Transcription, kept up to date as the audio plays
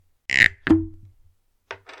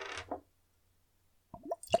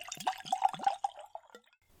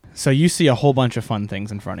So you see a whole bunch of fun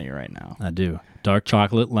things in front of you right now. I do. Dark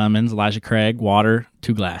chocolate, lemons, Elijah Craig, water,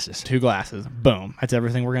 2 glasses. 2 glasses. Boom. That's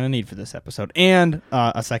everything we're going to need for this episode. And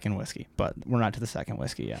a second whiskey, but we're not to the second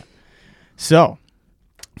whiskey yet. So,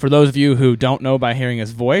 for those of you who don't know by hearing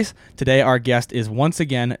his voice, today our guest is once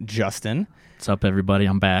again Justin. What's up, everybody?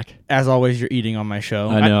 I'm back. As always, you're eating on my show.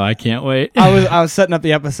 I know. I can't wait. I was setting up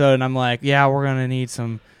the episode, and I'm like, yeah, we're going to need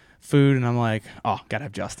some food, and I'm like, oh, gotta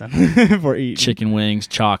have Justin for eating. Chicken wings,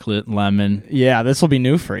 chocolate, lemon. Yeah, this will be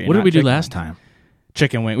new for you. What did we do last time?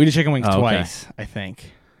 Chicken wing. We did chicken wings okay. twice, I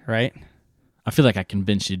think. Right? I feel like I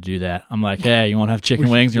convinced you to do that. I'm like, hey, you want to have chicken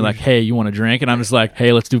wings? And you're like, hey, you want a drink? And I'm just like,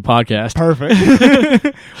 hey, let's do a podcast.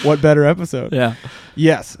 Perfect. What better episode? Yeah.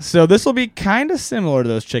 Yes. So this will be kind of similar to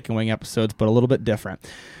those chicken wing episodes, but a little bit different.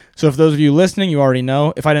 So if those of you listening, you already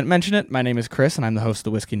know. If I didn't mention it, my name is Chris, and I'm the host of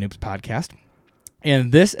the Whiskey Noobs podcast.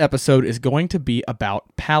 And this episode is going to be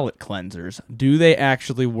about palate cleansers. Do they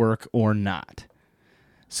actually work or not?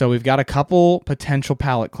 So we've got a couple potential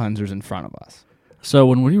palate cleansers in front of us. So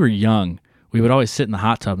when we were young, we would always sit in the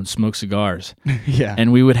hot tub and smoke cigars. Yeah.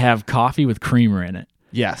 And we would have coffee with creamer in it.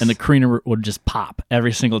 Yes. And the creamer would just pop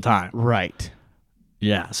every single time. Right.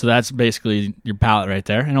 Yeah. So that's basically your palate right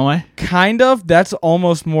there, in a way? Kind of. That's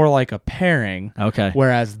almost more like a pairing. Okay.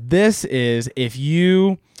 Whereas this is if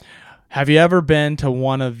you... Have you ever been to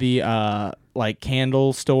one of the like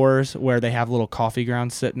candle stores where they have little coffee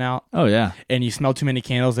grounds sitting out? Oh, yeah. And you smell too many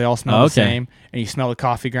candles, they all smell the same, and you smell the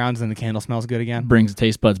coffee grounds and the candle smells good again? Brings the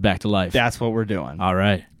taste buds back to life. That's what we're doing. All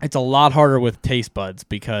right. It's a lot harder with taste buds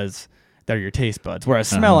because they're your taste buds. Whereas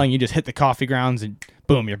smelling, you just hit the coffee grounds and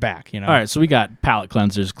boom, you're back. You know? All right, so we got palate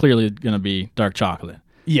cleansers. Clearly going to be dark chocolate.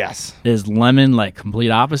 Yes. Is lemon like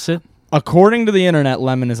complete opposite? According to the internet,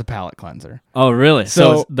 lemon is a palate cleanser. Oh, really?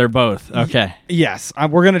 So they're both. Okay. Yes.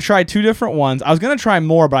 We're going to try 2 different ones. I was going to try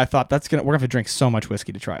more, but I thought we're going to have to drink so much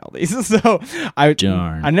whiskey to try all these. So I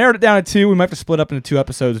narrowed it down to 2. We might have to split up into 2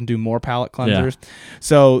 episodes and do more palate cleansers. Yeah.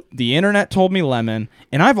 So the internet told me lemon,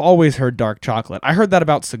 and I've always heard dark chocolate. I heard that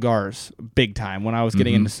about cigars big time when I was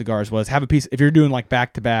getting into cigars was have a piece, if you're doing like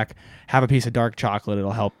back to back, have a piece of dark chocolate.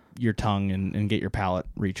 It'll help your tongue and get your palate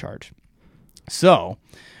recharged. So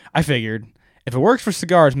I figured if it works for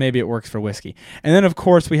cigars, maybe it works for whiskey. And then, of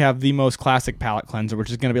course, we have the most classic palate cleanser,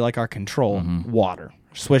 which is going to be like our control, water.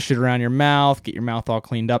 Swish it around your mouth, get your mouth all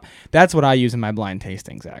cleaned up. That's what I use in my blind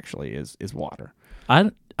tastings, actually, is water.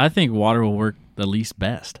 I think water will work the least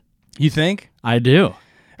best. You think? I do.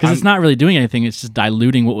 Because it's not really doing anything. It's just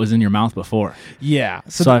diluting what was in your mouth before. Yeah.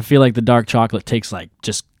 So I feel like the dark chocolate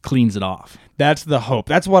just cleans it off. That's the hope.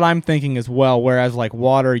 That's what I'm thinking as well. Whereas like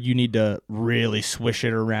water, you need to really swish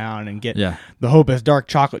it around and get. Yeah. The hope is dark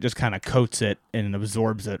chocolate just kind of coats it and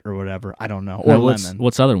absorbs it or whatever. I don't know. Or lemon.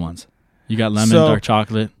 What's other ones? You got lemon, dark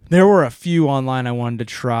chocolate. There were a few online I wanted to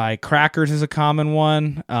try. Crackers is a common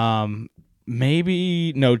one. I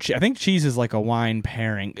think cheese is like a wine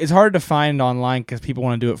pairing. It's hard to find online because people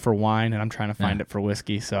want to do it for wine, and I'm trying to find it for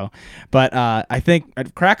whiskey. So, but I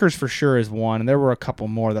think crackers for sure is one, and there were a couple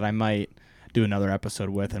more that I might do another episode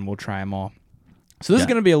with, and we'll try them all. So this is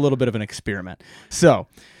going to be a little bit of an experiment. So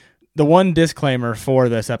the one disclaimer for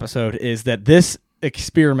this episode is that this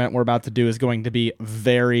experiment we're about to do is going to be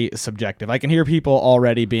very subjective. I can hear people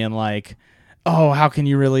already being like, oh, how can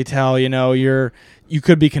you really tell? You know, you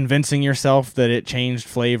could be convincing yourself that it changed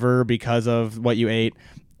flavor because of what you ate.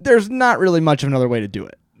 There's not really much of another way to do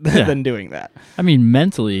it than doing that. I mean,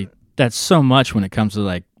 mentally, that's so much when it comes to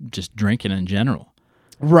like just drinking in general.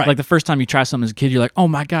 Right. Like the first time you try something as a kid, you're like, oh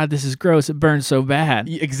my God, this is gross. It burns so bad.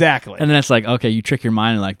 Exactly. And then it's like, okay, you trick your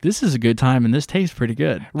mind and like, this is a good time and this tastes pretty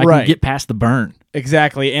good. I can get past the burn.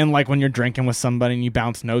 Exactly. And like when you're drinking with somebody and you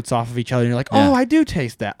bounce notes off of each other and you're like, oh, I do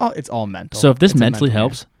taste that. Oh, it's all mental. So if this mentally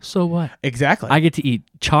helps, so what? Exactly. I get to eat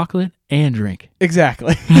chocolate and drink.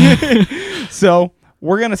 Exactly. So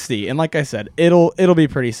we're going to see. And like I said, it'll be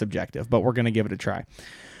pretty subjective, but we're going to give it a try.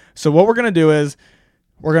 So what we're going to do is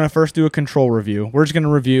we're going to first do a control review. We're just going to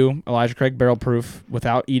review Elijah Craig Barrel Proof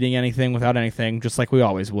without eating anything, without anything, just like we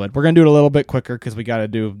always would. We're going to do it a little bit quicker because we got to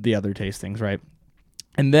do the other tastings, right?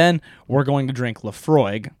 And then we're going to drink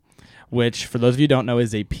Laphroaig, which, for those of you who don't know,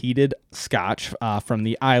 is a peated scotch from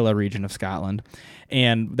the Islay region of Scotland.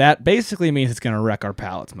 And that basically means it's going to wreck our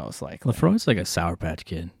palates, most likely. Laphroaig's like a Sour Patch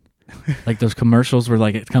Kid. Like those commercials where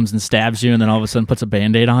like it comes and stabs you and then all of a sudden puts a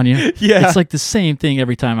Band-Aid on you. Yeah. It's like the same thing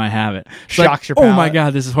every time I have it. It's shocks like, your palate. Oh my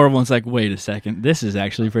God, this is horrible. And it's like, wait a second, this is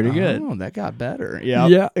actually pretty good. Oh, that got better.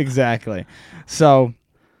 Yeah, exactly. So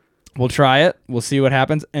we'll try it. We'll see what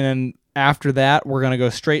happens. And then after that, we're going to go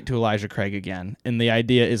straight to Elijah Craig again. And the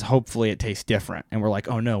idea is hopefully it tastes different. And we're like,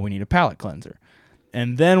 oh no, we need a palate cleanser.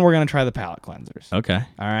 and then we're going to try the palate cleansers. Okay.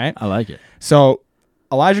 All right? I like it. So,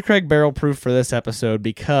 Elijah Craig barrel proof for this episode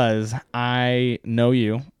because I know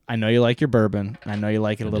you. I know you like your bourbon. I know you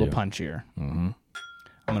like it a little punchier. Mm-hmm.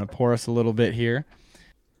 I'm going to pour us a little bit here.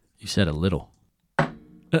 You said a little.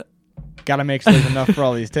 Got to make sure there's enough for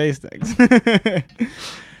all these tastings.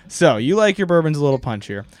 So, you like your bourbons a little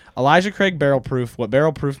punchier. Elijah Craig barrel proof, what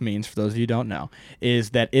barrel proof means, for those of you who don't know, is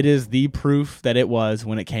that it is the proof that it was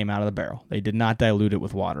when it came out of the barrel. They did not dilute it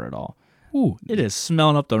with water at all. Ooh, it is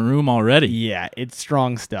smelling up the room already. Yeah, it's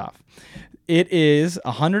strong stuff. It is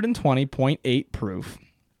 120.8 proof,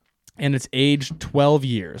 and it's aged 12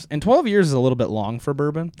 years. And 12 years is a little bit long for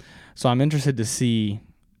bourbon, so I'm interested to see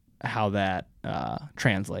how that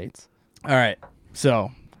translates. All right,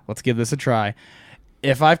 so let's give this a try.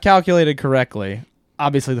 If I've calculated correctly,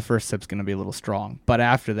 obviously the first sip's going to be a little strong, but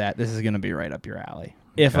after that, this is going to be right up your alley.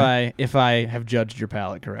 Okay. If I have judged your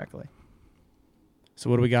palate correctly. So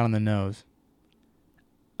what do we got on the nose?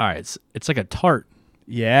 All right, it's like a tart.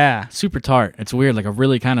 Yeah. Super tart. It's weird, like a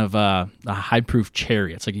really kind of a high-proof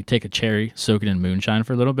cherry. It's like you take a cherry, soak it in moonshine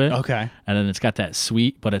for a little bit. Okay. And then it's got that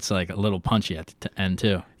sweet, but it's like a little punchy at the end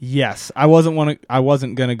too. Yes. I wasn't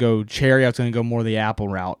going to go cherry. I was going to go more the apple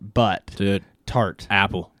route, but dude, tart.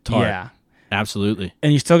 Apple. Tart. Yeah. Absolutely.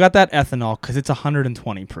 And you still got that ethanol because it's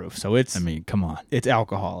 120 proof. So it's, I mean, come on. It's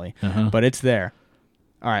alcohol-y, but it's there.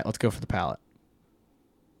 All right, let's go for the palate.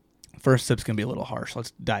 First sip's going to be a little harsh.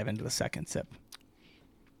 Let's dive into the second sip.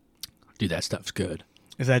 Dude, that stuff's good.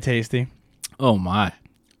 Is that tasty? Oh, my.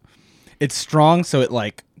 It's strong, so it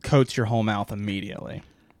like coats your whole mouth immediately.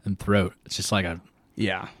 And throat. It's just like a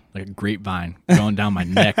grapevine going down my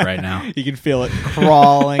neck right now. You can feel it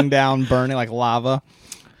crawling down, burning like lava.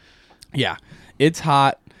 Yeah, it's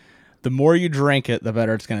hot. The more you drink it, the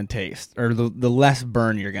better it's going to taste, or the less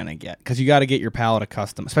burn you're going to get, because you got to get your palate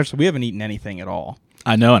accustomed. Especially, we haven't eaten anything at all.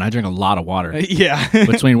 I know, and I drink a lot of water. Yeah.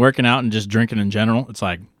 Between working out and just drinking in general, it's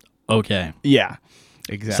like, okay. Yeah,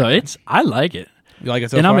 exactly. So I like it. You like it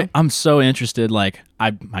so far? I'm so interested. Like,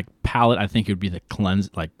 my palate, I think it would be the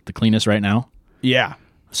cleanest right now. Yeah.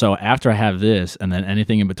 So after I have this, and then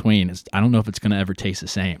anything in between, I don't know if it's going to ever taste the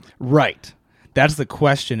same. Right. That's the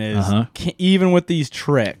question is, even with these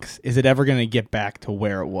tricks, is it ever going to get back to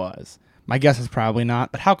where it was? My guess is probably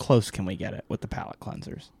not, but how close can we get it with the palate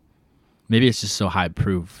cleansers? Maybe it's just so high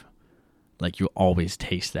proof, like you always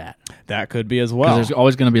taste that. That could be as well. Because there's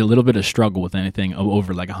always going to be a little bit of struggle with anything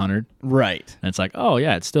over like 100. Right. And it's like, oh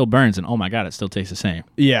yeah, it still burns, and oh my god, it still tastes the same.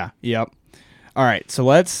 Yeah, yep. All right, so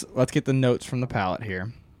let's get the notes from the palate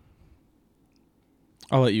here.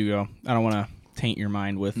 I'll let you go. I don't want to taint your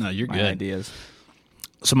mind with my ideas.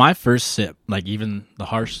 So my first sip, like even the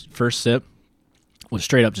harsh first sip, was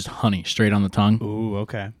straight up just honey, straight on the tongue. Ooh,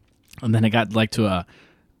 okay. And then it got like to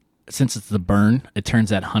since it's the burn, it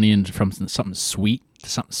turns that honey into from something sweet to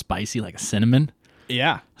something spicy, like a cinnamon.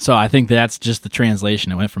 Yeah. So I think that's just the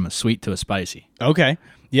translation. It went from a sweet to a spicy. Okay.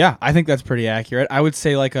 Yeah, I think that's pretty accurate. I would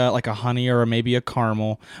say like a honey or maybe a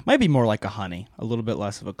caramel. Might be more like a honey, a little bit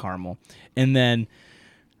less of a caramel. And then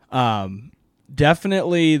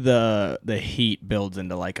definitely the heat builds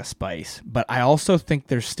into like a spice. But I also think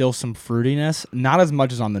there's still some fruitiness, not as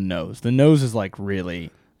much as on the nose. The nose is like really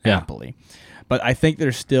appley. But I think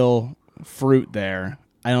there's still fruit there.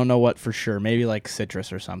 I don't know what for sure. Maybe like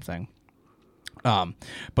citrus or something.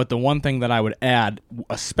 But the one thing that I would add,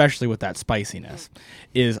 especially with that spiciness,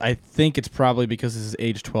 is I think it's probably because this is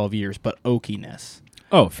aged 12 years, but oakiness.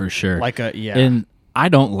 Oh, for sure. And I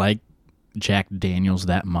don't like Jack Daniels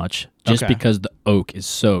that much, just because the oak is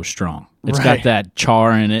so strong. It's got that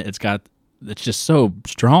char in it. It's just so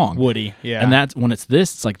strong, woody. Yeah, and that's when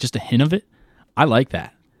it's like just a hint of it. I like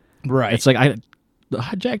that. Right. It's like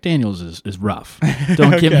Jack Daniels is rough.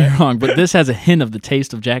 Don't get me wrong, but this has a hint of the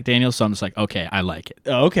taste of Jack Daniels, so I'm just like, okay, I like it.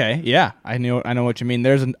 Okay, yeah, I know what you mean.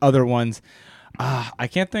 There's other ones. I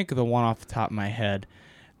can't think of the one off the top of my head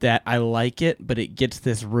that I like it, but it gets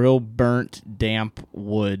this real burnt, damp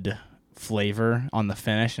wood flavor on the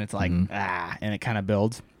finish, and it's like and it kind of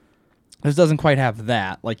builds. This doesn't quite have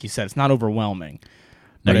that, like you said. It's not overwhelming.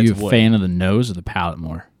 Now, are you a fan of the nose or the palate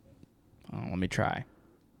more? Oh, let me try.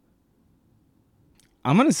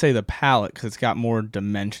 I'm going to say the palate because it's got more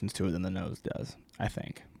dimensions to it than the nose does, I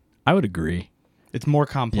think. I would agree. It's more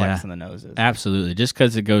complex than the nose is. Absolutely. Just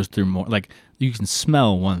because it goes through more. Like, you can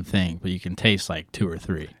smell one thing, but you can taste like two or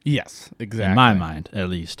three. Yes, exactly. In my mind, at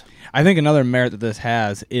least. I think another merit that this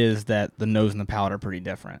has is that the nose and the palate are pretty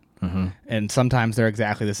different. Mm-hmm. And sometimes they're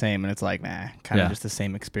exactly the same, and it's like, kind of just the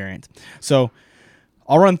same experience. So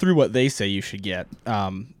I'll run through what they say you should get.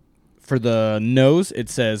 For the nose, it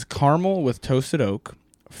says caramel with toasted oak,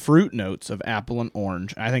 fruit notes of apple and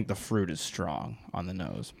orange. I think the fruit is strong on the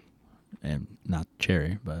nose. And not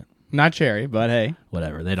cherry, but... Not cherry, but hey.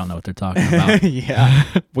 Whatever. They don't know what they're talking about. Yeah,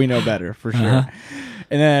 we know better, for sure. Uh-huh.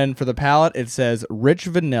 And then for the palate, it says rich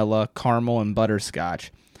vanilla, caramel, and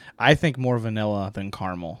butterscotch. I think more vanilla than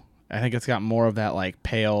caramel. I think it's got more of that, like,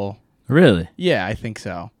 pale... Really? Yeah, I think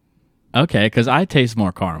so. Okay, because I taste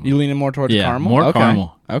more caramel. You leaning more towards caramel? More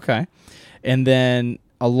caramel. Okay. And then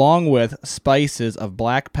along with spices of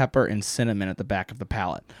black pepper and cinnamon at the back of the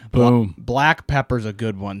palate. Boom. Black pepper's a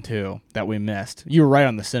good one, too, that we missed. You were right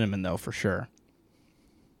on the cinnamon, though, for sure.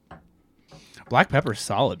 Black pepper's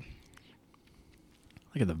solid.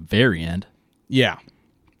 Like at the very end. Yeah.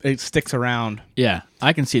 It sticks around. Yeah,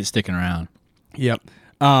 I can see it sticking around. Yep.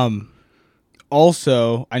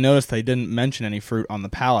 Also, I noticed they didn't mention any fruit on the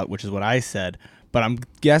palate, which is what I said. But I'm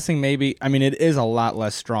guessing maybe... I mean, it is a lot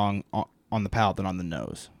less strong on the palate than on the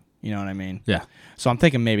nose. You know what I mean? Yeah. So I'm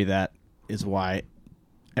thinking maybe that is why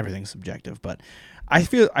everything's subjective. But I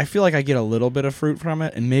feel like I get a little bit of fruit from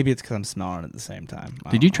it, and maybe it's because I'm smelling it at the same time.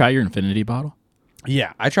 Did you try your Infinity bottle?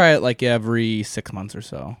 Yeah. I try it like every 6 months or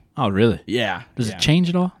so. Oh, really? Yeah. Does it change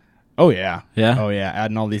at all? Oh, yeah. Yeah? Oh, yeah.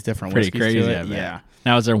 Adding all these different Pretty whiskeys crazy, to it. Yeah.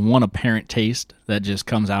 Now, is there one apparent taste that just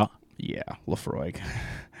comes out? Yeah. Laphroaig.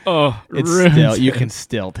 Oh, it's still, you can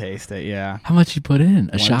still taste it, yeah. How much you put in?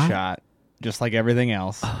 One shot, just like everything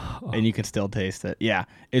else, and you can still taste it. Yeah,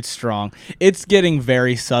 it's strong. It's getting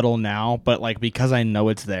very subtle now, but like because I know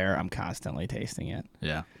it's there, I'm constantly tasting it.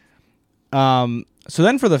 Yeah. So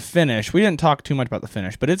then for the finish, we didn't talk too much about the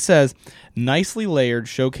finish, but it says nicely layered,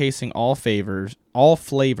 showcasing all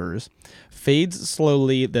flavors, fades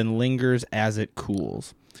slowly, then lingers as it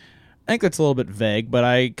cools. I think that's a little bit vague, but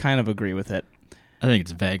I kind of agree with it. I think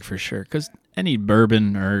it's vague for sure, because any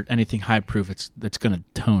bourbon or anything high proof, it's going to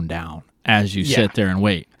tone down as you sit there and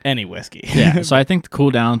wait. Any whiskey. Yeah, so I think the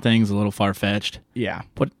cool down thing's a little far-fetched. Yeah.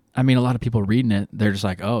 But, I mean, a lot of people reading it, they're just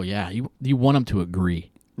like, oh, yeah, you want them to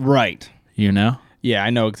agree. Right. You know? Yeah,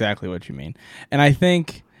 I know exactly what you mean. And I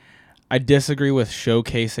think I disagree with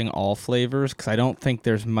showcasing all flavors because I don't think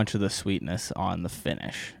there's much of the sweetness on the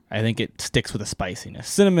finish. I think it sticks with the spiciness.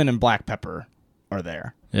 Cinnamon and black pepper are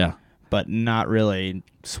there. Yeah. But not really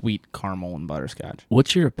sweet caramel and butterscotch.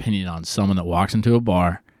 What's your opinion on someone that walks into a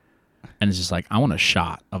bar and is just like, I want a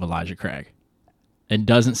shot of Elijah Craig and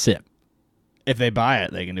doesn't sip? If they buy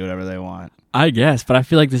it, they can do whatever they want. I guess, but I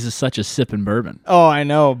feel like this is such a sipping bourbon. Oh, I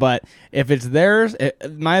know, but if it's theirs,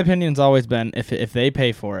 my opinion's always been if they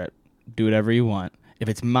pay for it, do whatever you want. If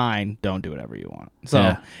it's mine, don't do whatever you want.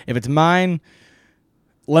 So if it's mine,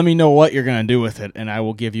 let me know what you're going to do with it, and I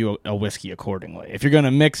will give you a whiskey accordingly. If you're going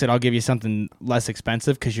to mix it, I'll give you something less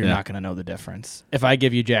expensive because you're not going to know the difference. If I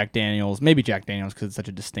give you Jack Daniels, maybe Jack Daniels because it's such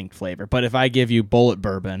a distinct flavor, but if I give you Bullet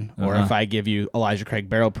Bourbon or if I give you Elijah Craig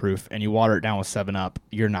Barrel Proof and you water it down with 7-Up,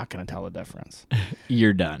 you're not going to tell the difference.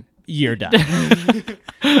 You're done. You're done.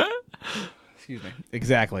 Excuse me.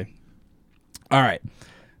 Exactly. All right.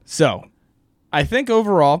 So I think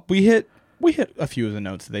overall we hit a few of the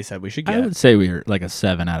notes that they said we should get. I would say we were like a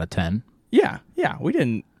 7 out of 10. Yeah, we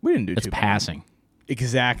didn't do it's too passing. Bad.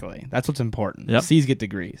 Exactly. That's what's important. Yep. C's get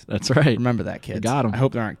degrees. That's right. Remember that, kids. You got them. I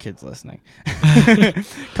hope there aren't kids listening.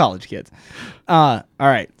 College kids. All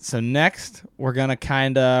right. So next, we're going to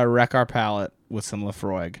kind of wreck our palate with some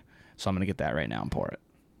Laphroaig. So I'm going to get that right now and pour it.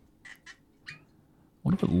 I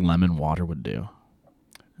wonder what lemon water would do.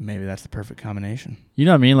 Maybe that's the perfect combination. You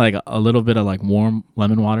know what I mean? Like a little bit of like warm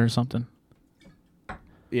lemon water or something.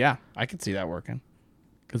 Yeah, I could see that working.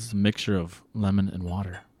 Because it's a mixture of lemon and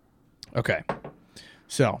water. Okay.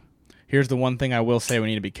 So, here's the one thing I will say we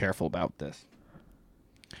need to be careful about this.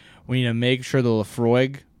 We need to make sure the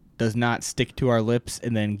Laphroaig does not stick to our lips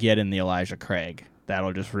and then get in the Elijah Craig.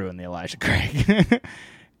 That'll just ruin the Elijah Craig.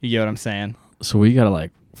 You get what I'm saying? So we got to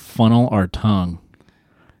like funnel our tongue.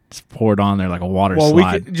 Just pour it on there like a water slide.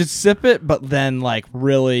 Well, we could just sip it, but then like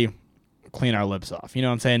really clean our lips off. You know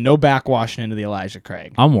what I'm saying? No backwashing into the Elijah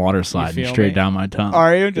Craig. I'm water sliding straight down my tongue.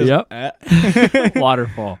 Are you? Just, yep.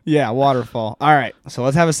 Waterfall. Yeah, waterfall. All right. So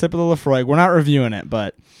let's have a sip of the Laphroaig. We're not reviewing it,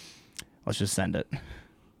 but let's just send it.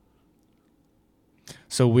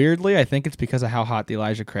 So weirdly, I think it's because of how hot the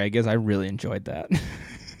Elijah Craig is. I really enjoyed that.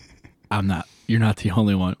 You're not the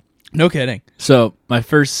only one. No kidding. So my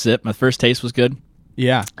first taste was good.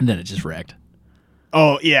 Yeah. And then it just wrecked.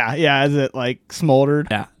 Oh, yeah. Yeah. Is it like smoldered?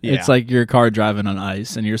 Yeah. It's like your car driving on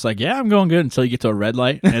ice and you're just like, yeah, I'm going good until you get to a red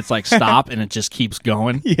light and it's like stop and it just keeps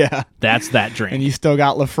going. Yeah. That's that drink. And you still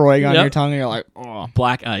got Laphroaig on your tongue and you're like, oh.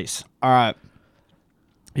 Black ice. All right.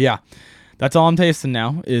 Yeah. That's all I'm tasting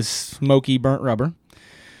now is smoky burnt rubber.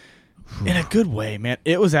 In a good way, man.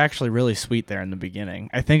 It was actually really sweet there in the beginning.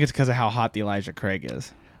 I think it's because of how hot the Elijah Craig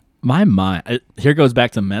is. My mind, here goes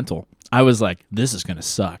back to mental. I was like, this is going to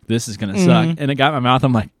suck. This is going to suck. And it got in my mouth.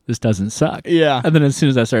 I'm like, this doesn't suck. Yeah. And then as soon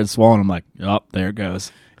as I started swallowing, I'm like, oh, there it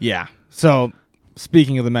goes. Yeah. So,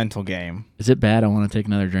 speaking of the mental game. Is it bad? I want to take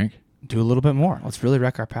another drink. Do a little bit more. Let's really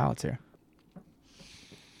wreck our palates here.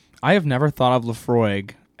 I have never thought of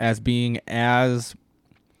Laphroaig as being as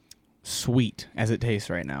sweet as it tastes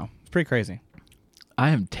right now. It's pretty crazy. I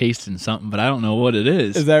am tasting something, but I don't know what it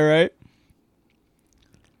is. Is that right?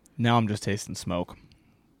 Now I'm just tasting smoke.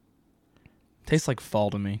 Tastes like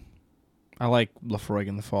fall to me. I like Laphroaig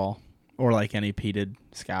in the fall. Or like any peated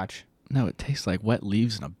scotch. No, it tastes like wet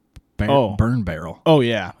leaves in a burn barrel. Oh,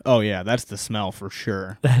 yeah. Oh, yeah. That's the smell for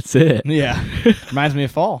sure. That's it. Yeah. Reminds me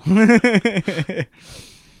of fall.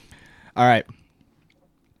 All right.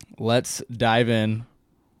 Let's dive in.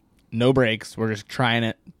 No breaks. We're just trying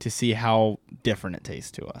it to see how different it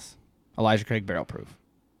tastes to us. Elijah Craig Barrel Proof.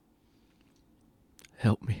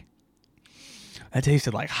 Help me. That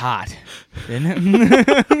tasted like hot, didn't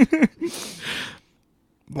it?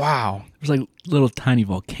 Wow. There's like little tiny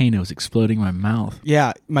volcanoes exploding in my mouth.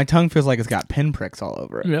 Yeah, my tongue feels like it's got pinpricks all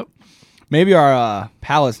over it. Yep. Maybe our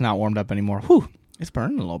palate's not warmed up anymore. Whew, it's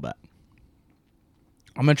burning a little bit.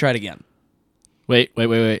 I'm going to try it again. Wait.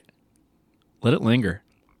 Let it linger.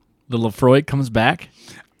 The Laphroaig comes back.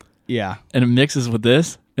 Yeah. And it mixes with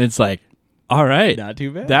this. And it's like, all right. Not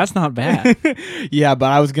too bad. That's not bad. Yeah, but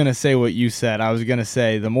I was going to say what you said. I was going to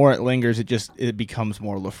say the more it lingers, it becomes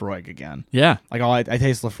more Laphroaig again. Yeah. Like I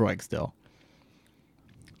taste Laphroaig still.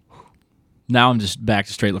 Now I'm just back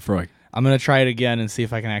to straight Laphroaig. I'm going to try it again and see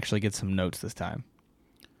if I can actually get some notes this time.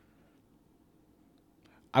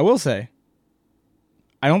 I will say,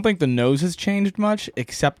 I don't think the nose has changed much,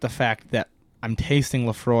 except the fact that I'm tasting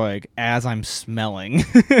Laphroaig as I'm smelling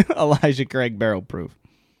Elijah Craig Barrel Proof.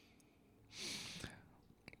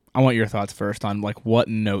 I want your thoughts first on like what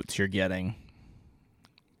notes you're getting,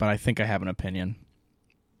 but I think I have an opinion.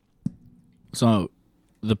 So,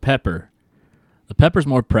 the pepper's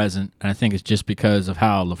more present, and I think it's just because of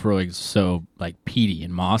how Laphroaig's so like peaty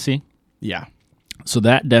and mossy. Yeah. So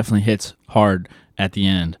that definitely hits hard at the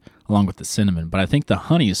end, along with the cinnamon. But I think the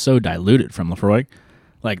honey is so diluted from Laphroaig.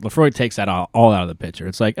 Like, Laphroaig takes that all out of the picture.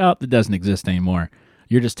 It's like, oh, it doesn't exist anymore.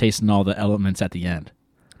 You're just tasting all the elements at the end.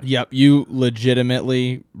 Yep, you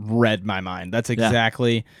legitimately read my mind. That's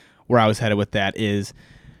exactly where I was headed with that is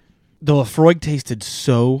the Laphroaig tasted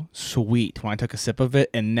so sweet when I took a sip of it,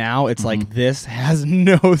 and now it's like this has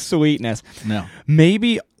no sweetness. No.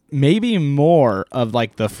 Maybe more of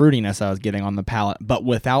like the fruitiness I was getting on the palate, but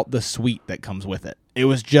without the sweet that comes with it. It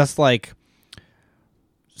was just like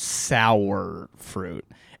sour fruit.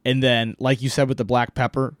 And then, like you said with the black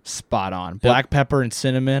pepper, spot on. Black pepper and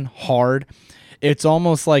cinnamon, hard. It's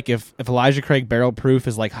almost like if Elijah Craig Barrel Proof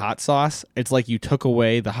is like hot sauce, it's like you took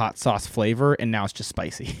away the hot sauce flavor and now it's just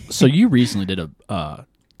spicy. So you recently did a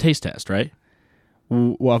taste test, right?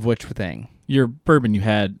 Of which thing? Your bourbon you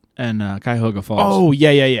had in Cuyahoga Falls. Oh,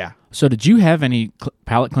 yeah. So did you have any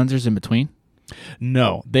palate cleansers in between?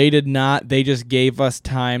 No, they did not. They just gave us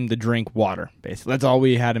time to drink water, basically. That's all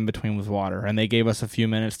we had in between was water. And they gave us a few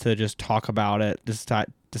minutes to just talk about it,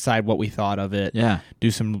 decide what we thought of it, do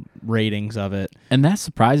some ratings of it. And that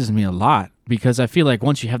surprises me a lot because I feel like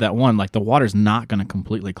once you have that one, like the water's not going to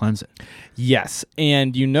completely cleanse it. Yes,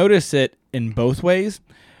 and you notice it in both ways.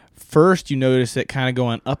 First, you notice it kind of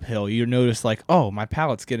going uphill. You notice like, oh, my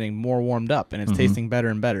palate's getting more warmed up and it's tasting better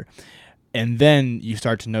and better. And then you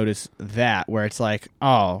start to notice that where it's like,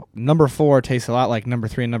 oh, number 4 tastes a lot like number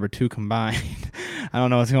 3 and number 2 combined. I don't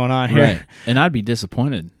know what's going on here. Right. And I'd be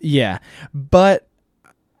disappointed. Yeah, but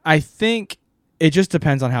I think it just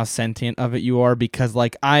depends on how sentient of it you are because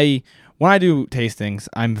like when I do tastings,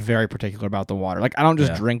 I'm very particular about the water. Like I don't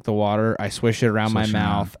just drink the water. I swish it around my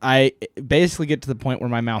mouth. I basically get to the point where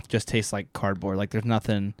my mouth just tastes like cardboard. Like there's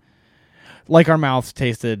nothing like our mouths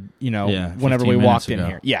tasted, whenever we walked in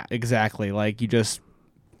here. Yeah, exactly. Like you just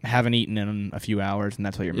haven't eaten in a few hours and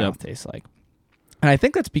that's what your mouth tastes like. And I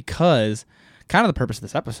think that's because kind of the purpose of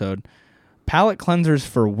this episode, palate cleansers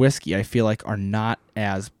for whiskey, I feel like, are not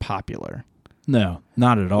as popular. No,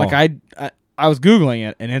 not at all. Like I was Googling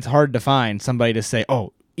it, and it's hard to find somebody to say,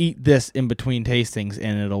 oh, eat this in between tastings,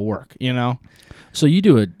 and it'll work, So you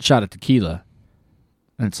do a shot of tequila,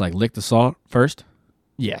 and it's like lick the salt first?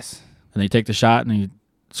 Yes. And they take the shot, and you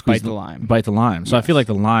squeeze Bite the lime. So I feel like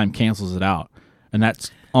the lime cancels it out, and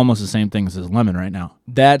that's almost the same thing as lemon right now.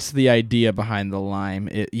 That's the idea behind the lime.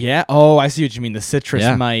 Oh, I see what you mean. The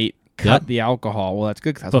citrus might cut the alcohol. Well, that's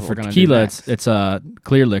good. That's but what we're going to do. But for tequila, it's a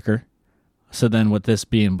clear liquor. So then with this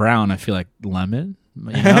being brown, I feel like lemon.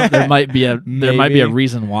 You know, there might be a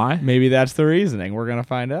reason why. Maybe that's the reasoning. We're gonna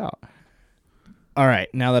find out. All right,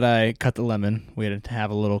 now that I cut the lemon, we had to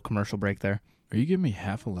have a little commercial break there. Are you giving me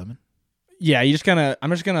half a lemon? Yeah, I'm just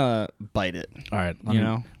gonna bite it. All right,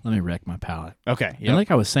 let me wreck my palate. Okay. Yep. And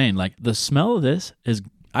like I was saying, like the smell of this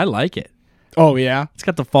I like it. Oh yeah, it's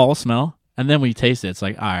got the fall smell. And then when you taste it, it's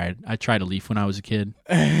like, all right, I tried a leaf when I was a kid.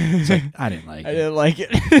 It's like, I didn't like it. I didn't like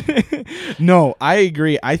it. No, I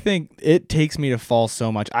agree. I think it takes me to fall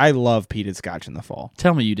so much. I love peated scotch in the fall.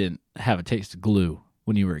 Tell me you didn't have a taste of glue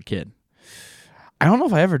when you were a kid. I don't know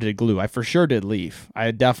if I ever did glue. I for sure did leaf. I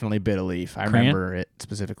definitely bit a leaf. I remember it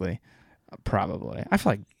specifically. Probably. I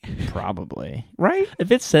feel like probably. Right?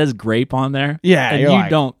 If it says grape on there, yeah,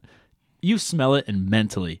 and you smell it and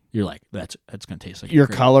mentally you're like, that's going to taste like you're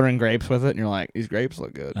coloring grapes with it and you're like, these grapes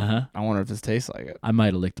look good. Uh-huh. I wonder if this tastes like it. I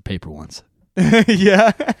might have licked the paper once.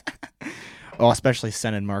 Yeah. Oh, especially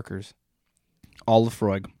scented markers. All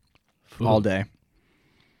Laphroaig. All day.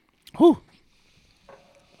 Whew.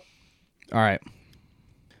 All right.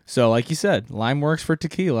 So, like you said, lime works for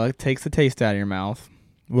tequila. It takes the taste out of your mouth.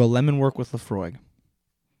 Will lemon work with Laphroaig?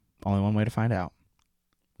 Only one way to find out.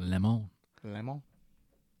 Lemon.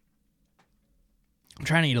 I'm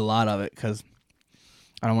trying to eat a lot of it because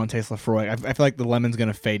I don't want to taste Laphroaig. I feel like the lemon's going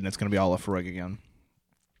to fade and it's going to be all Laphroaig again.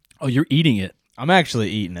 Oh, you're eating it? I'm actually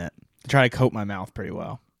eating it to try to coat my mouth pretty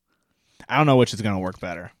well. I don't know which is going to work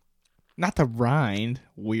better. Not the rind,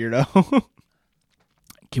 weirdo.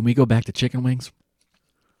 Can we go back to chicken wings?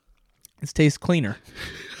 It tastes cleaner.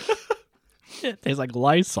 It tastes like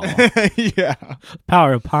Lysol. Yeah.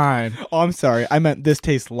 Power of pine. Oh, I'm sorry. I meant this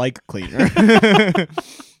tastes like cleaner.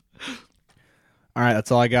 All right,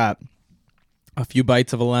 that's all I got. A few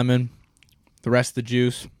bites of a lemon, the rest of the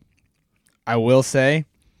juice. I will say,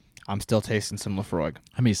 I'm still tasting some Laphroaig.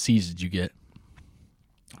 How many seeds did you get?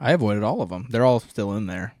 I avoided all of them. They're all still in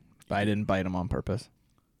there, but I didn't bite them on purpose.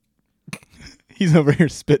 He's over here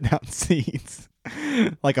spitting out seeds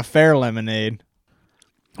like a fair lemonade.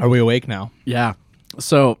 Are we awake now? Yeah.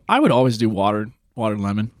 So I would always do watered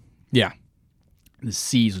lemon. Yeah. The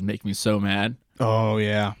seeds would make me so mad. Oh,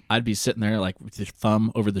 yeah. I'd be sitting there like with your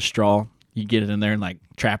thumb over the straw. You get it in there and like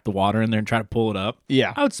trap the water in there and try to pull it up.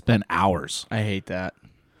 Yeah. I would spend hours. I hate that.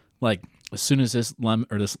 Like as soon as this lemon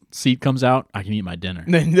or this seed comes out, I can eat my dinner.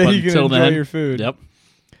 Then you can enjoy your food. Yep.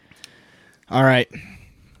 All right.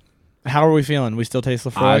 How are we feeling? We still taste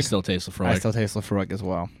Laphroaig? I still taste Laphroaig. I still taste Laphroaig as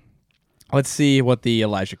well. Let's see what the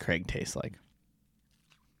Elijah Craig tastes like.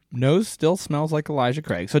 Nose still smells like Elijah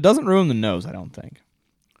Craig, so it doesn't ruin the nose, I don't think.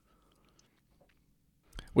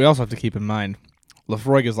 We also have to keep in mind,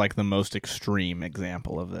 Laphroaig is like the most extreme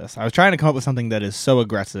example of this. I was trying to come up with something that is so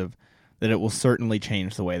aggressive that it will certainly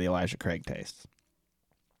change the way the Elijah Craig tastes.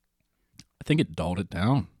 I think it dulled it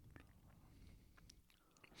down.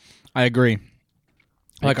 I agree.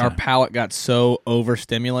 Like Okay. our palate got so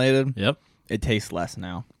overstimulated. Yep. It tastes less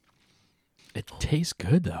now. It tastes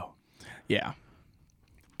good though. Yeah.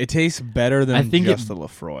 It tastes better than I think just the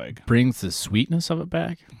Laphroaig. Brings the sweetness of it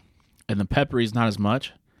back, and the peppery's not as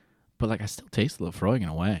much, but like I still taste the Laphroaig in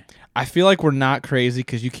a way. I feel like we're not crazy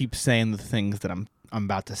because you keep saying the things that I'm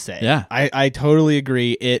about to say. Yeah. I totally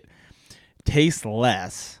agree. It tastes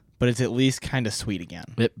less, but it's at least kind of sweet again.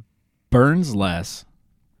 It burns less.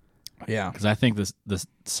 Yeah. Because I think this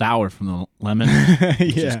sour from the lemon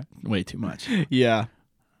is just way too much. Yeah.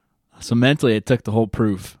 So mentally, it took the whole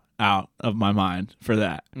proof out of my mind for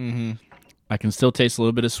that. Mm-hmm. I can still taste a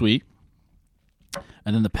little bit of sweet.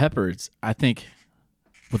 And then the peppers, I think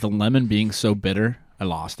with the lemon being so bitter, I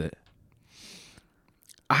lost it.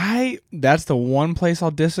 That's the one place I'll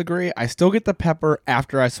disagree. I still get the pepper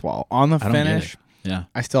after I swallow. On the finish, yeah,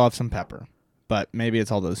 I still have some pepper. But maybe it's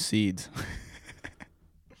all those seeds.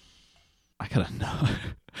 I got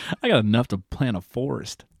enough to plant a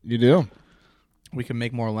forest. You do. We can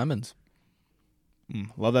make more lemons.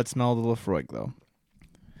 Love that smell of the Laphroaig, though.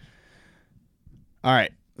 All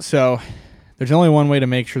right. So there's only one way to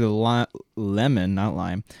make sure the lemon, not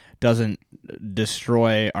lime, doesn't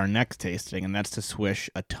destroy our next tasting, and that's to swish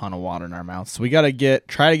a ton of water in our mouth. So we got to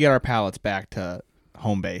try to get our palates back to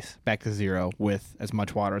home base, back to zero with as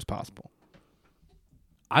much water as possible.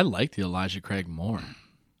 I like the Elijah Craig more.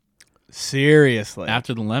 Seriously?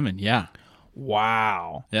 After the lemon, yeah.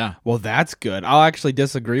 Wow. Yeah. Well, that's good. I'll actually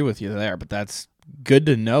disagree with you there, but that's good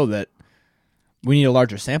to know that we need a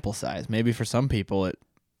larger sample size. Maybe for some people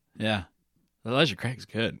Yeah. The Elijah Craig's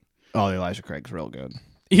good. Oh, the Elijah Craig's real good.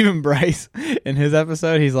 Even Bryce, in his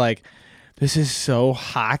episode, he's like, this is so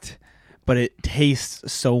hot, but it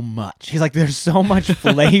tastes so much. He's like, there's so much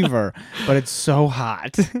flavor, but it's so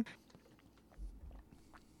hot.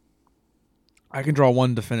 I can draw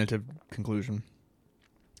one definitive conclusion.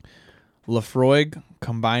 Laphroaig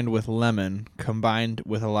combined with lemon combined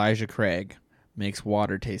with Elijah Craig makes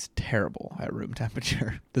water taste terrible at room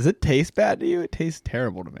temperature. Does it taste bad to you? It tastes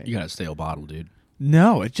terrible to me. You got a stale bottle, dude.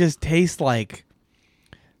 No, it just tastes like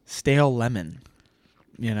stale lemon,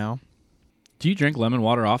 you know? Do you drink lemon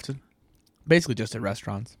water often? Basically just at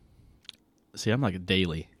restaurants. See, I'm like a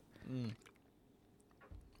daily.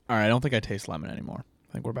 All right, I don't think I taste lemon anymore.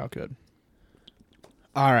 I think we're about good.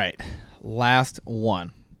 All right, last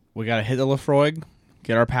one. We got to hit the Laphroaig,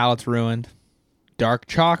 get our palates ruined, dark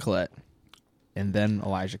chocolate, and then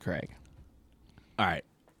Elijah Craig. All right,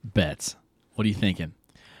 bets. What are you thinking?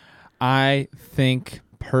 I think,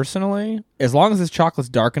 personally, as long as this chocolate's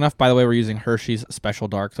dark enough, by the way, we're using Hershey's Special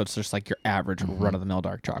Dark, so it's just like your average run-of-the-mill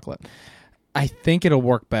dark chocolate. I think it'll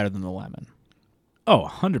work better than the lemon. Oh,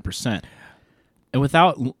 100%. And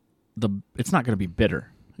without it's not going to be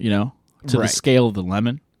bitter, you know, to the scale of the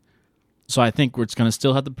lemon. So I think it's going to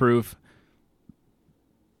still have the proof.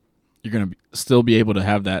 You're going to still be able to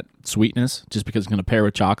have that sweetness just because it's going to pair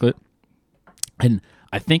with chocolate. And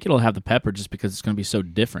I think it'll have the pepper just because it's going to be so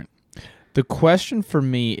different. The question for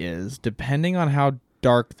me is, depending on how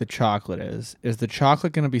dark the chocolate is the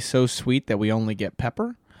chocolate going to be so sweet that we only get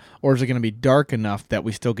pepper? Or is it going to be dark enough that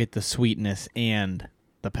we still get the sweetness and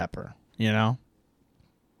the pepper, you know?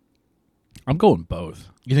 I'm going both.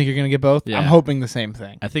 You think you're going to get both? Yeah. I'm hoping the same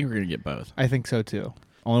thing. I think we're going to get both. I think so, too.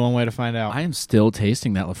 Only one way to find out. I am still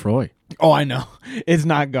tasting that Laphroaig. Oh, I know. It's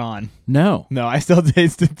not gone. No. No, I still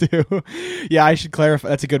taste it, too. Yeah, I should clarify.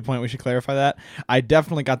 That's a good point. We should clarify that. I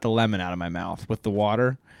definitely got the lemon out of my mouth with the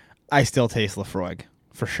water. I still taste Laphroaig,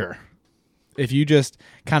 for sure. If you just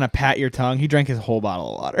kind of pat your tongue, he drank his whole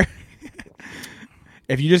bottle of water.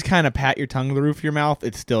 If you just kind of pat your tongue to the roof of your mouth,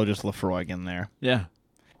 it's still just Laphroaig in there. Yeah.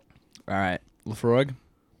 All right, Laphroaig.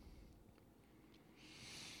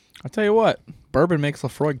 I'll tell you what, bourbon makes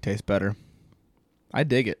Laphroaig taste better. I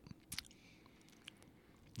dig it.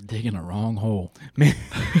 Digging a wrong hole. Maybe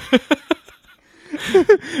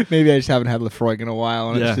I just haven't had Laphroaig in a while,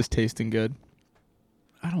 and it's just tasting good.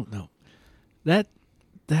 I don't know. That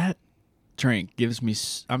drink gives me.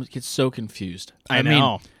 I get so confused. I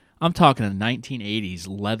know. Mean, I'm talking a 1980s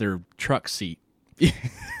leather truck seat.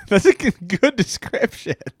 That's a good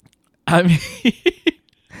description. I mean,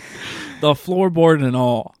 the floorboard and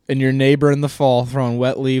all. And your neighbor in the fall throwing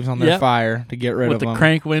wet leaves on their fire to get rid of them. With the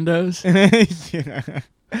crank windows.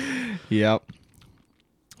 Yep.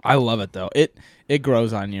 I love it, though. It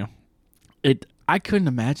grows on you. I couldn't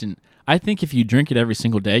imagine. I think if you drink it every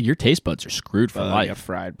single day, your taste buds are screwed for life. Get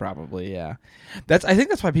fried, probably, yeah. I think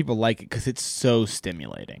that's why people like it, because it's so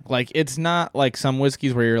stimulating. Like, it's not like some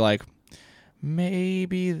whiskeys where you're like,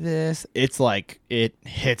 maybe this. It's like, it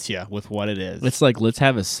hits you with what it is. It's like, let's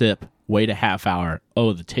have a sip, wait a half hour.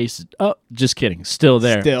 Oh, the taste is, just kidding. Still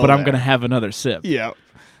there. But I'm going to have another sip. Yeah.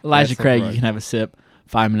 Elijah Craig, you can have a sip.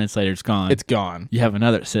 5 minutes later, it's gone. It's gone. You have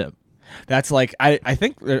another sip. That's like, I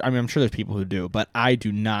think, I'm sure there's people who do, but I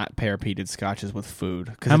do not pair peated scotches with food.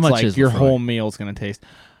 Because it's like your whole meal's going to taste,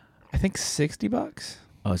 I think, $60.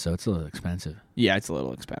 Oh, so it's a little expensive. Yeah, it's a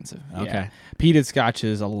little expensive. Okay. Yeah. Peated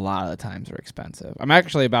scotches a lot of the times are expensive. I'm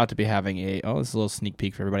actually about to be having this is a little sneak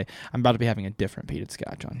peek for everybody. I'm about to be having a different peated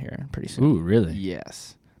scotch on here pretty soon. Ooh, really?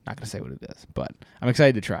 Yes. Not going to say what it is, but I'm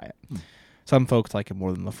excited to try it. Some folks like it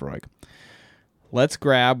more than Laphroaig. Let's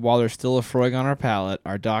grab, while there's still Laphroaig on our palate,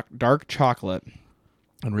 our dark chocolate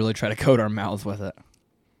and really try to coat our mouths with it.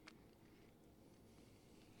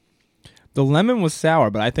 The lemon was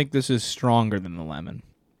sour, but I think this is stronger than the lemon.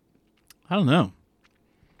 I don't know.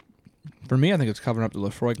 For me, I think it's covering up the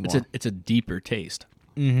Laphroaig more. It's a deeper taste.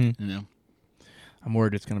 Mm-hmm. You know? I'm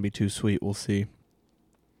worried it's going to be too sweet. We'll see.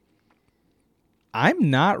 I'm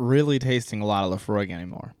not really tasting a lot of Laphroaig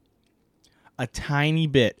anymore. A tiny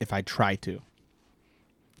bit if I try to.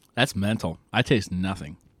 That's mental. I taste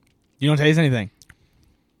nothing. You don't taste anything?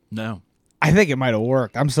 No. I think it might have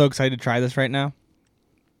worked. I'm so excited to try this right now.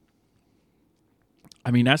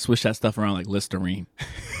 I mean, I swish that stuff around like Listerine.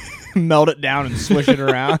 Melt it down and swish it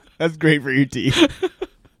around. That's great for your teeth.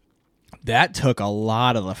 That took a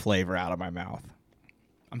lot of the flavor out of my mouth.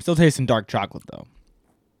 I'm still tasting dark chocolate, though.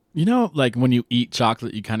 You know, like when you eat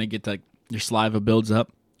chocolate, you kind of get like your saliva builds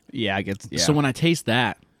up. Yeah, I get. Yeah. So when I taste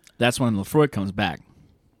that, that's when Laphroaig comes back.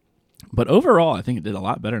 But overall, I think it did a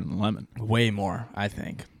lot better than the lemon. Way more, I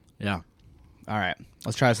think. Yeah. All right.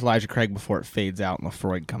 Let's try this Elijah Craig before it fades out and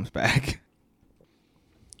Laphroaig comes back.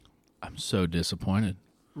 I'm so disappointed.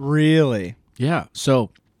 Really? Yeah. So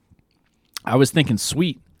I was thinking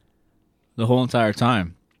sweet the whole entire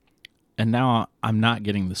time. and now I'm not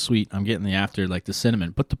getting the sweet. I'm getting the after, like the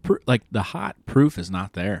cinnamon. But the hot proof is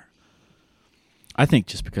not there. I think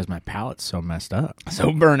just because my palate's so messed up.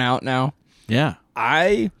 So burnt out now. Yeah.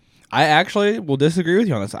 I actually will disagree with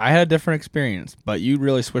you on this. I had a different experience, but you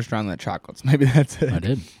really switched around that chocolates. Maybe that's it. I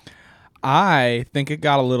did. I think it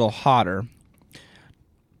got a little hotter,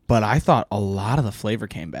 but I thought a lot of the flavor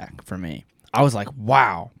came back for me. I was like,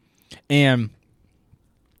 wow. And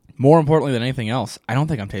more importantly than anything else, I don't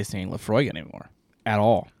think I'm tasting Laphroaig anymore at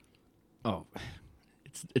all. Oh,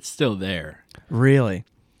 it's still there. Really?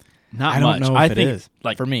 Not I much. don't know if it is,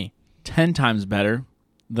 like for me. 10 times better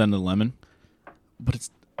than the lemon, but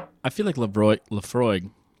I feel like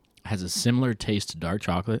Laphroaig has a similar taste to dark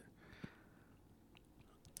chocolate.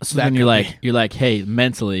 So then you're like, hey,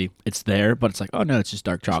 mentally it's there, but it's like, oh no, it's just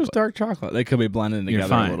dark chocolate. It's just dark chocolate. They could be blending together You're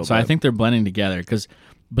fine. a little So bit. I think they're blending together because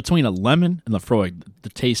between a lemon and Laphroaig, the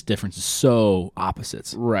taste difference is so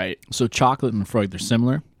opposites. Right. So chocolate and Laphroaig, they're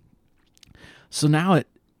similar. So now it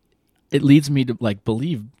leads me to like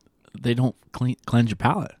believe they don't cleanse your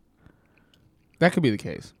palate. That could be the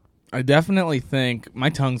case. I definitely think my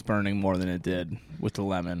tongue's burning more than it did with the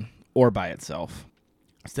lemon or by itself.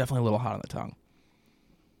 It's definitely a little hot on the tongue.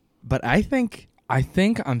 But I think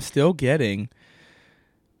I'm still getting.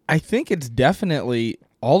 I think it's definitely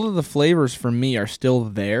all of the flavors for me are still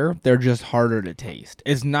there. They're just harder to taste.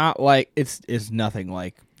 It's not like it's nothing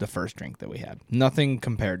like the first drink that we had. Nothing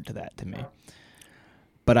compared to that to me.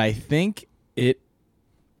 But I think it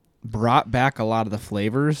brought back a lot of the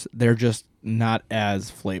flavors. They're just not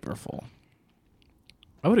as flavorful.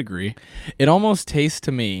 I would agree. It almost tastes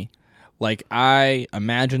to me like I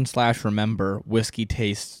imagine / remember whiskey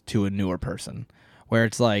tastes to a newer person, where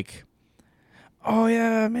it's like, oh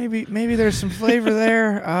yeah, maybe there's some flavor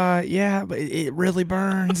there. Yeah, but it really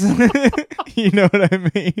burns. You know what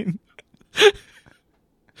I mean?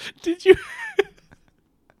 Did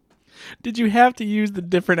you have to use the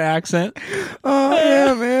different accent? Oh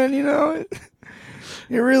yeah, man. You know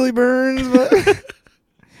it really burns, but.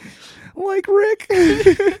 Like Rick.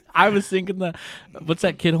 I was thinking what's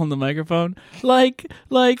that kid holding the microphone? Like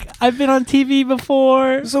I've been on TV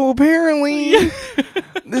before. So apparently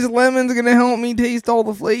this lemon's gonna help me taste all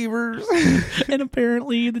the flavors. And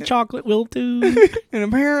apparently the chocolate will too. And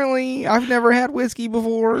apparently I've never had whiskey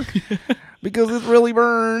before because it really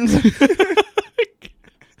burns.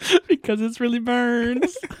 Because it really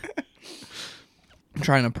burns. I'm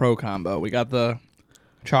trying a pro combo. We got the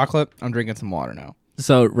chocolate. I'm drinking some water now.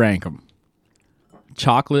 So rank them.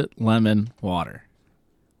 Chocolate, lemon, water.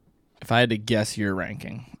 If I had to guess your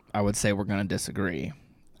ranking, I would say we're going to disagree.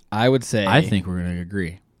 I would say... I think we're going to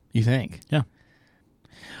agree. You think? Yeah.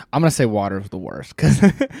 I'm going to say water is the worst. Because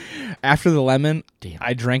after the lemon,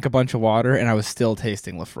 I drank a bunch of water and I was still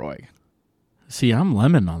tasting Laphroaig. See, I'm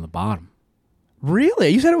lemon on the bottom. Really?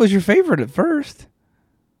 You said it was your favorite at first.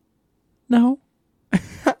 No.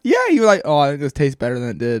 Yeah, you were like, oh, I think this tastes better than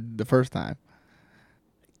it did the first time.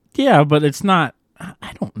 Yeah, but it's not...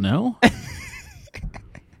 I don't know.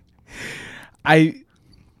 I'm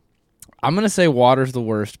going to say water's the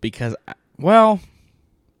worst because, well,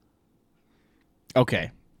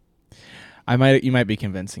 okay. You might be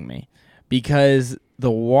convincing me. Because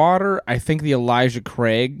the water, I think the Elijah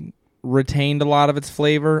Craig retained a lot of its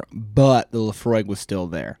flavor, but the Laphroaig was still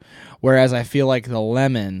there. Whereas I feel like the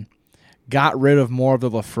lemon got rid of more of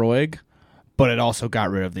the Laphroaig, but it also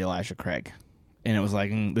got rid of the Elijah Craig. And it was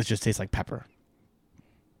like, this just tastes like pepper.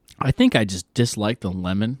 I think I just dislike the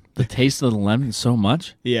lemon, the taste of the lemon so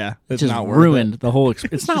much. Yeah. It just ruined the whole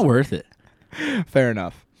experience. It's not worth it. Fair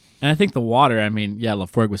enough. And I think the water, I mean, yeah,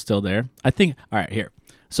 Laphroaig was still there. I think, all right, here.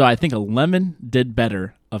 So I think a lemon did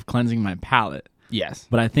better of cleansing my palate. Yes.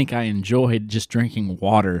 But I think I enjoyed just drinking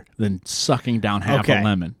water than sucking down half a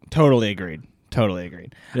lemon. Totally agreed.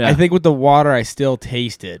 Yeah. I think with the water, I still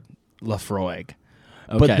tasted Laphroaig.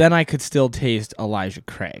 Okay. But then I could still taste Elijah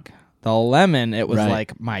Craig. The lemon, it was Right.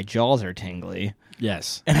 like my jaws are tingly,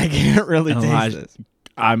 Yes. and I can't really taste Elijah, this.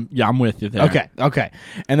 I'm with you there. Okay.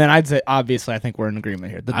 And then I'd say, obviously, I think we're in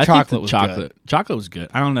agreement here. I Chocolate think was chocolate. Chocolate was good.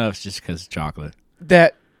 I don't know if it's just because chocolate.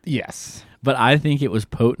 Yes. But I think it was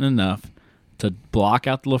potent enough to block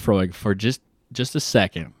out the Laphroaig for just a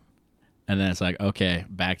second. And then it's like, okay,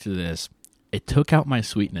 back to this. It took out my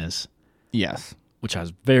sweetness. Yes. Which I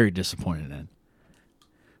was very disappointed in.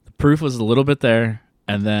 The proof was a little bit there,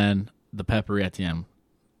 and then the peppery at the end.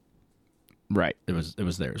 Right. It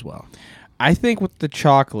was there as well. I think with the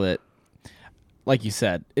chocolate, like you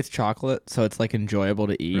said, it's chocolate, so it's like enjoyable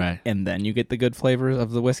to eat, Right. and then you get the good flavors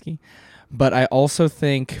of the whiskey. But I also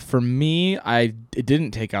think for me, it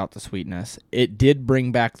didn't take out the sweetness. It did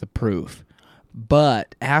bring back the proof,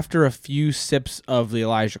 But after a few sips of the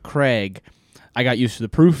Elijah Craig, I got used to the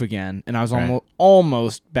proof again, and I was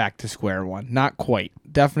almost back to square one. Not quite.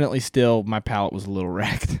 Definitely still, my palate was a little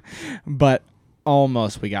wrecked. But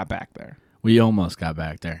almost we got back there. We almost got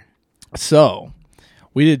back there. So,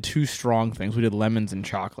 we did 2 strong things. We did lemons and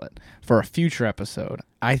chocolate. For a future episode,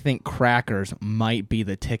 I think crackers might be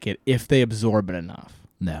the ticket if they absorb it enough.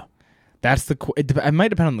 No. That's it might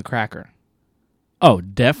depend on the cracker. Oh,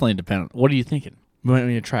 definitely depend. What are you thinking? We might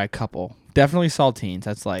need to try a couple. Definitely saltines.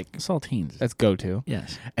 That's like saltines. That's go-to.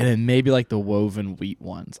 Yes. And then maybe like the woven wheat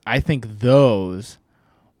ones. I think those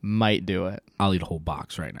might do it. I'll eat a whole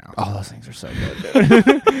box right now. Oh, those things are so good,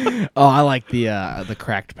 dude. Oh, I like the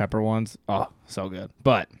cracked pepper ones. Oh, so good.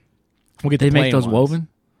 But we'll get. They make those ones. woven?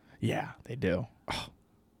 Yeah, they do. Oh,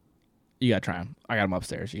 you gotta try them. I got them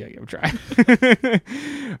upstairs. You gotta give them a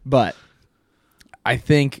try. But I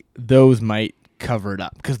think those might cover it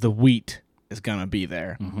up because the wheat is gonna be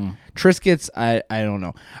there. Mm-hmm. Triscuits, I don't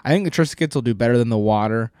know. I think the Triscuits will do better than the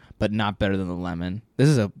water, but not better than the lemon. This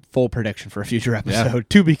is a full prediction for a future episode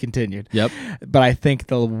to be continued. Yep. But I think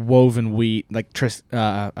the woven wheat, like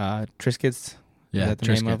Triscuits. Yeah, is that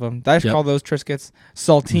the name of them? Did I just call those Triscuits?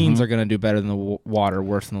 Saltines are going to do better than the water,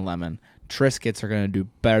 worse than the lemon. Triscuits are going to do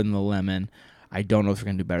better than the lemon. I don't know if they're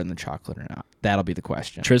going to do better than the chocolate or not. That'll be the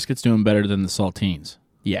question. Triscuits doing better than the saltines.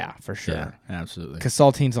 Yeah, for sure. Yeah, absolutely. Because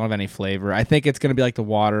saltines don't have any flavor. I think it's going to be like the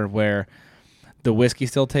water where the whiskey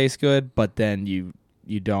still tastes good, but then you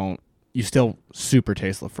still super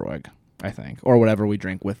taste Laphroaig, I think, or whatever we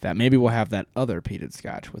drink with that. Maybe we'll have that other peated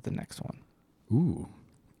scotch with the next one. Ooh.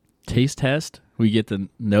 Taste test. We get the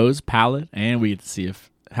nose, palate, and we get to see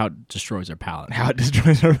how it destroys our palate. How it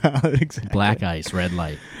destroys our palate, exactly. Black ice, red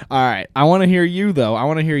light. All right. I want to hear you, though. I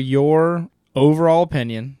want to hear your overall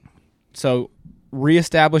opinion. So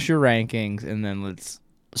reestablish your rankings, and then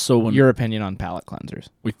your opinion on palate cleansers.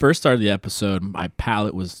 We first started the episode, my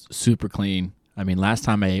palate was super clean. I mean, last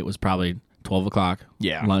time I ate was probably 12 o'clock.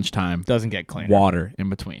 Yeah. Lunchtime. Doesn't get clean. Water in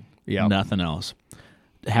between. Yeah. Nothing else.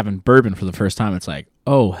 Having bourbon for the first time, it's like,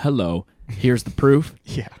 oh, hello. Here's the proof.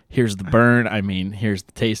 Yeah. Here's the burn. I mean, here's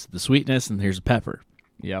the taste of the sweetness, and here's the pepper.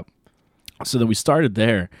 Yep. So then we started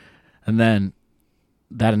there, and then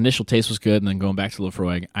that initial taste was good, and then going back to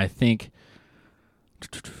Laphroaig, I think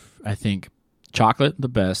chocolate the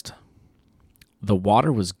best. The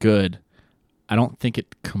water was good. I don't think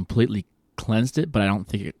it completely cleansed it, but I don't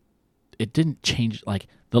think it didn't change. Like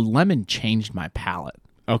the lemon changed my palate.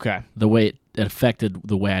 Okay. The way it affected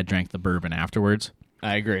the way I drank the bourbon afterwards.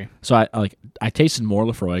 I agree. So I tasted more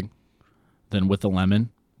Laphroaig than with the lemon,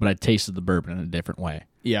 but I tasted the bourbon in a different way.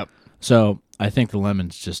 Yep. So I think the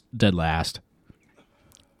lemon's just dead last.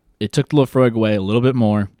 It took the Laphroaig away a little bit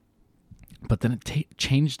more, but then it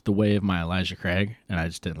changed the way of my Elijah Craig, and I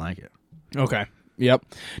just didn't like it. Okay. Yep.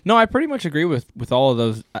 No, I pretty much agree with all of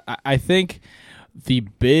those. I think the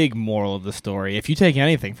big moral of the story, if you take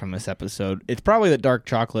anything from this episode, it's probably that dark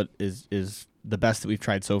chocolate is the best that we've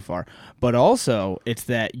tried so far. But also, it's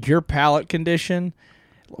that your palate condition,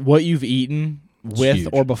 what you've eaten with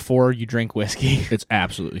or before you drink whiskey. It's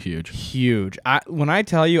absolutely huge. Huge. When I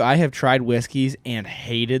tell you I have tried whiskeys and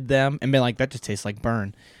hated them and been like, that just tastes like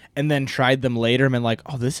burn. And then tried them later and been like,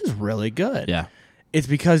 oh, this is really good. Yeah. It's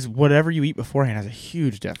because whatever you eat beforehand has a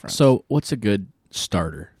huge difference. So what's a good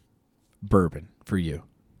starter bourbon for you?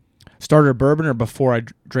 Starter bourbon or before I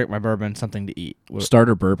drink my bourbon, something to eat?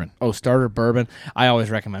 Starter bourbon. Oh, starter bourbon. I always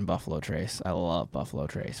recommend Buffalo Trace. I love Buffalo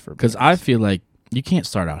Trace for because I feel like you can't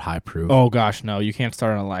start out high proof. Oh, gosh, no. You can't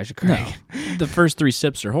start on Elijah Craig. No. The first 3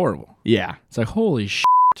 sips are horrible. Yeah. It's like, holy shit.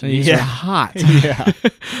 These are hot. Yeah.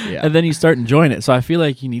 And then you start enjoying it. So I feel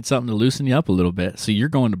like you need something to loosen you up a little bit. So you're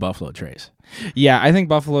going to Buffalo Trace. Yeah, I think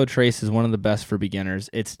Buffalo Trace is one of the best for beginners.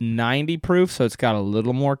 It's 90 proof, so it's got a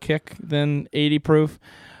little more kick than 80 proof.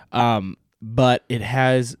 But it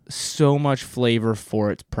has so much flavor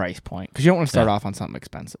for its price point. Because you don't want to start off on something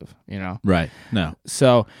expensive, you know? Right. No.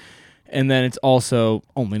 So, and then it's also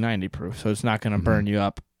only 90 proof, so it's not going to burn you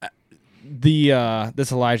up.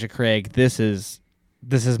 This Elijah Craig, this is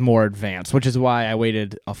more advanced, which is why I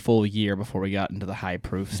waited a full year before we got into the high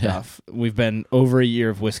proof stuff. We've been over a year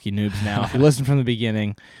of whiskey noobs now. If you listen from the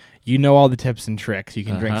beginning, you know all the tips and tricks. You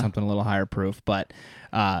can drink something a little higher proof, but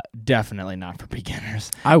definitely not for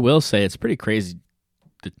beginners. I will say it's pretty crazy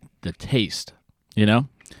the taste, you know?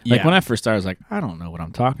 Like when I first started, I was like, I don't know what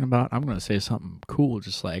I'm talking about. I'm going to say something cool,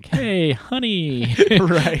 just like, hey, honey.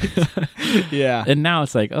 Right. Yeah. And now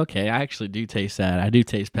it's like, okay, I actually do taste that. I do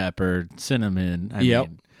taste pepper, cinnamon. I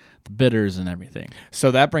mean, the bitters and everything.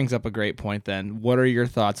 So that brings up a great point then. What are your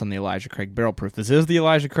thoughts on the Elijah Craig Barrel Proof? This is the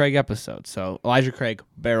Elijah Craig episode, so Elijah Craig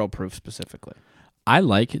Barrel Proof specifically. I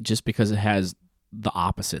like it just because it has the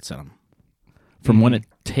opposites in them. From when it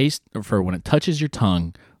tastes, or for when it touches your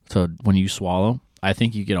tongue to when you swallow, I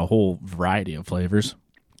think you get a whole variety of flavors.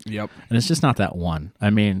 Yep. And it's just not that one. I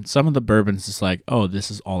mean, some of the bourbons is like, oh, this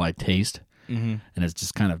is all I taste. Mm-hmm. And it's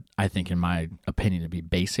just kind of, I think, in my opinion, to be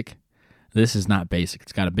basic. This is not basic.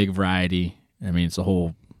 It's got a big variety. I mean, it's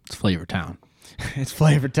Flavor Town. It's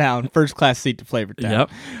Flavor Town. First class seat to Flavor Town. Yep.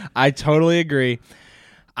 I totally agree.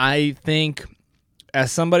 I think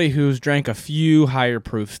as somebody who's drank a few higher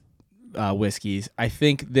proof whiskeys, I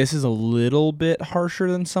think this is a little bit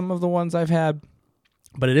harsher than some of the ones I've had,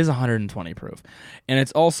 but it is 120 proof. And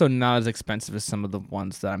it's also not as expensive as some of the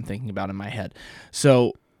ones that I'm thinking about in my head.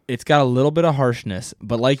 So it's got a little bit of harshness,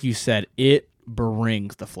 but like you said, it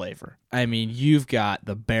brings the flavor. I mean, you've got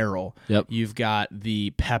the barrel, you've got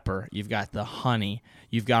the pepper, you've got the honey,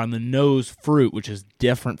 you've got on the nose fruit, which is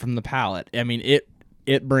different from the palate. I mean,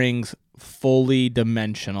 it brings fully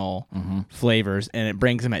dimensional flavors, and it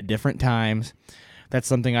brings them at different times. That's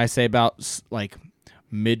something I say about like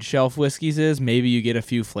mid-shelf whiskeys is maybe you get a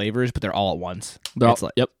few flavors, but they're all at once. It's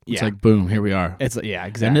like boom, here we are. Yeah,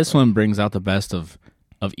 exactly. And this one brings out the best of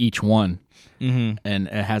each one, and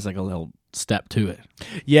it has like a little step to it.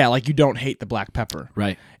 Yeah, like you don't hate the black pepper.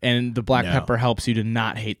 Right. And the black pepper helps you to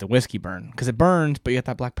not hate the whiskey burn, because it burns, but you get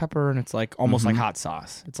that black pepper, and it's like almost like hot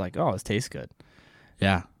sauce. It's like, oh, this tastes good.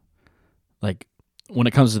 Yeah. Like when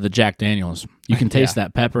it comes to the Jack Daniels, you can taste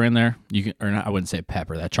that pepper in there. You can, or not, I wouldn't say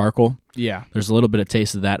pepper, that charcoal. Yeah. There's a little bit of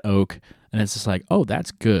taste of that oak, and it's just like, oh,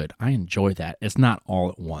 that's good. I enjoy that. It's not all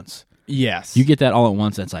at once. Yes. You get that all at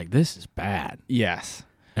once, it's like, this is bad. Yes.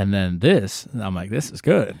 And then this, I'm like, this is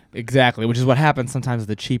good. Exactly, which is what happens sometimes with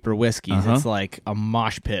the cheaper whiskeys. It's like a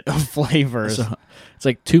mosh pit of flavors. So, it's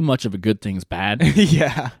like too much of a good thing's bad.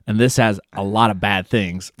 Yeah. And this has a lot of bad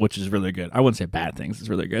things, which is really good. I wouldn't say bad things. It's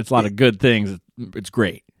really good. It's a lot of good things. It's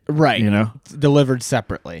great. Right. You know? It's delivered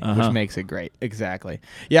separately, which makes it great. Exactly.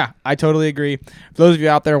 Yeah, I totally agree. For those of you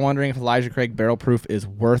out there wondering if Elijah Craig Barrel Proof is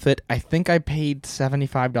worth it, I think I paid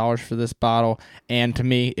 $75 for this bottle, and to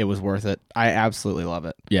me, it was worth it. I absolutely love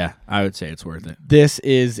it. Yeah, I would say it's worth it. This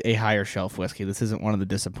is a higher shelf whiskey. This isn't one of the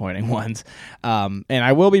disappointing ones. And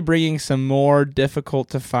I will be bringing some more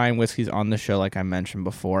difficult-to-find whiskeys on the show, like I mentioned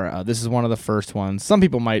before. This is one of the first ones. Some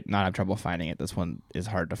people might not have trouble finding it. This one is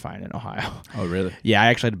hard to find in Ohio. Oh, really? Yeah, I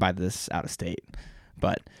actually had to buy this out of state.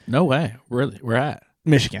 But no way. Really? Where at?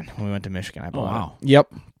 Michigan. When we went to Michigan, I bought it. Wow.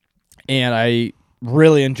 Yep. And I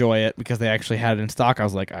really enjoy it because they actually had it in stock. I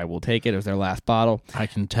was like, I will take it. It was their last bottle. I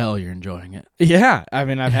can tell you're enjoying it. Yeah. I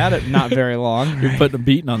mean, I've had it not very long. You're putting a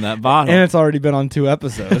beating on that bottle. And it's already been on 2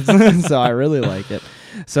 episodes. So I really like it.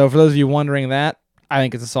 So for those of you wondering that, I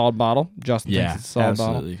think it's a solid bottle. Justin thinks it's a solid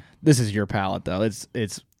bottle. This is your palate, though. It's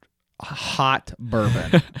hot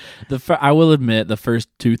bourbon. I will admit, the first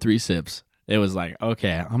 2-3 sips, it was like,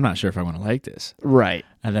 okay, I'm not sure if I want to like this. Right.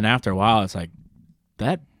 And then after a while, it's like,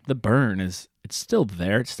 the burn it's still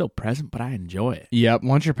there. It's still present, but I enjoy it. Yep.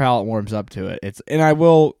 Once your palate warms up to it, that's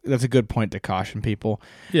a good point to caution people.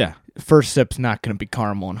 Yeah. First sip's not going to be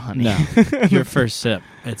caramel and honey. No. Your first sip,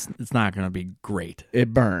 it's not going to be great.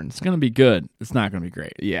 It burns. It's going to be good. It's not going to be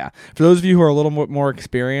great. Yeah. For those of you who are a little more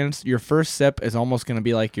experienced, your first sip is almost going to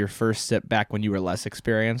be like your first sip back when you were less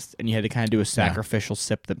experienced and you had to kind of do a sacrificial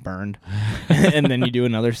sip that burned. And then you do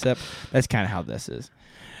another sip. That's kind of how this is.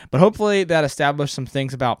 But hopefully that established some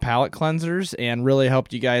things about palate cleansers and really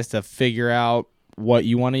helped you guys to figure out what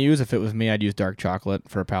you want to use. If it was me, I'd use dark chocolate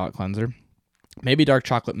for a palate cleanser. Maybe dark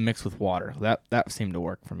chocolate mixed with water. That seemed to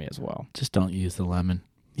work for me as well. Just don't use the lemon.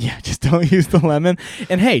 Yeah, just don't use the lemon.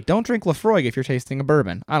 And hey, don't drink Laphroaig if you're tasting a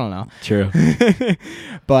bourbon. I don't know. True.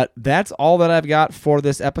 But that's all that I've got for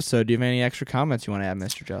this episode. Do you have any extra comments you want to add,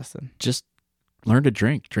 Mr. Justin? Just learn to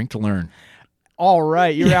drink. Drink to learn. All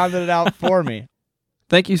right, you rounded it out for me.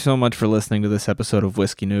 Thank you so much for listening to this episode of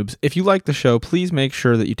Whiskey Noobs. If you like the show, please make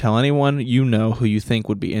sure that you tell anyone you know who you think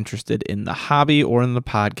would be interested in the hobby or in the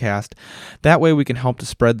podcast. That way we can help to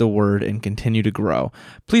spread the word and continue to grow.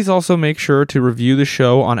 Please also make sure to review the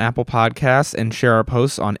show on Apple Podcasts and share our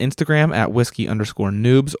posts on Instagram at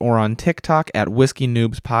whiskey_noobs or on TikTok at Whiskey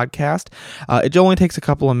Noobs Podcast. It only takes a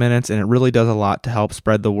couple of minutes and it really does a lot to help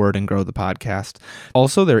spread the word and grow the podcast.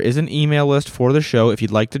 Also, there is an email list for the show. If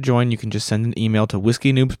you'd like to join, you can just send an email to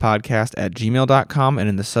whiskeynoobspodcast@gmail.com and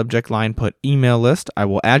in the subject line put email list. I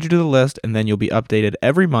will add you to the list and then you'll be updated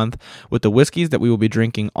every month with the whiskeys that we will be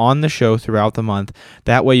drinking on the show throughout the month.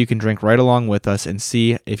 That way you can drink right along with us and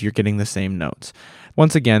see if you're getting the same notes.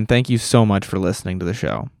 Once again, thank you so much for listening to the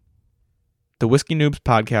show. The Whiskey Noobs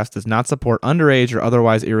podcast does not support underage or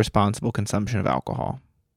otherwise irresponsible consumption of alcohol.